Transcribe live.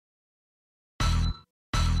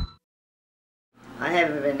I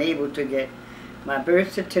haven't been able to get my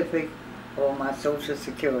birth certificate or my Social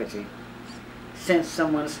Security since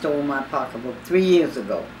someone stole my pocketbook 3 years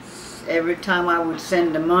ago. Every time I would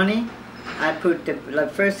send the money, I put the,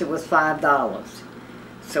 like first it was $5.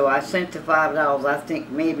 So I sent the $5, I think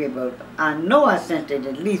maybe about, I know I sent it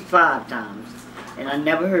at least 5 times, and I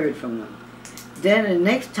never heard from them. Then the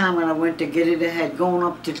next time when I went to get it, it had gone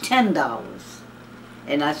up to $10.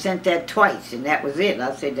 And I sent that twice, and that was it.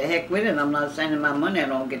 I said, the heck with it, I'm not sending my money, I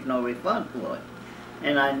don't get no refund for it.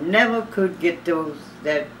 And I never could get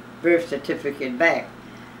that birth certificate back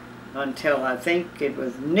until I think it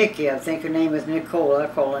was Nikki, I think her name is Nicole, I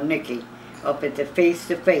call her Nikki, up at the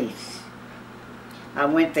face-to-face. I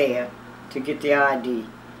went there to get the ID.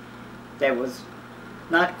 That was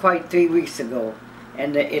not quite 3 weeks ago,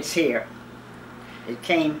 and it's here. It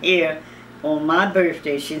came here on my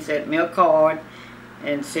birthday. She sent me a card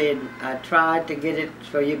and said, I tried to get it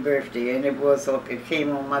for your birthday, and it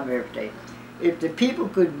came on my birthday. If the people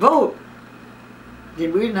could vote,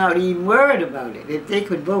 then we're not even worried about it, if they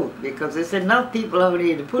could vote, because there's enough people out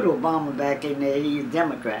here to put Obama back in there. He's a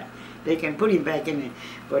Democrat. They can put him back in there.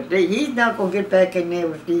 But he's not going to get back in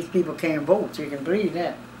there if these people can't vote, so you can believe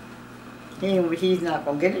that. He's not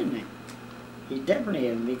going to get in there. He definitely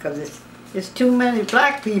isn't, because it's too many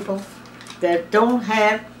black people that don't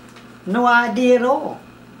have no ID at all.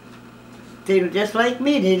 They're just like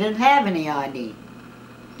me, they didn't have any ID.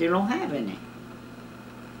 They don't have any.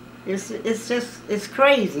 It's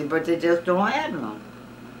crazy, but they just don't have none.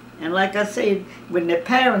 And like I said, when their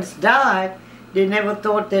parents died, they never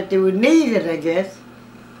thought that they would need it, I guess.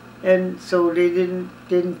 And so they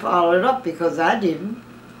didn't follow it up, because I didn't.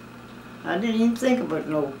 I didn't even think about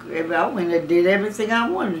no, I went and did everything I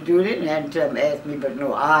wanted to do. They didn't have to ask me about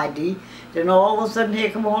no ID. Then all of a sudden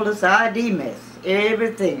here come all this ID mess.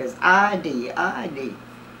 Everything is ID, ID.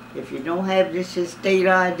 If you don't have this state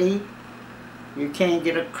ID, you can't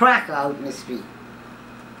get a cracker out in the street.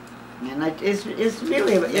 And it's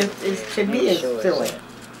really, to me it's silly.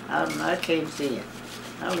 I don't know, I can't see it.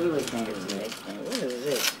 I really can't see it. What is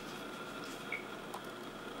this?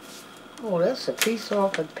 Oh, that's a piece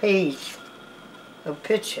off a page, a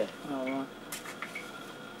picture. Oh,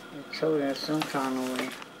 it's over there some kind of way.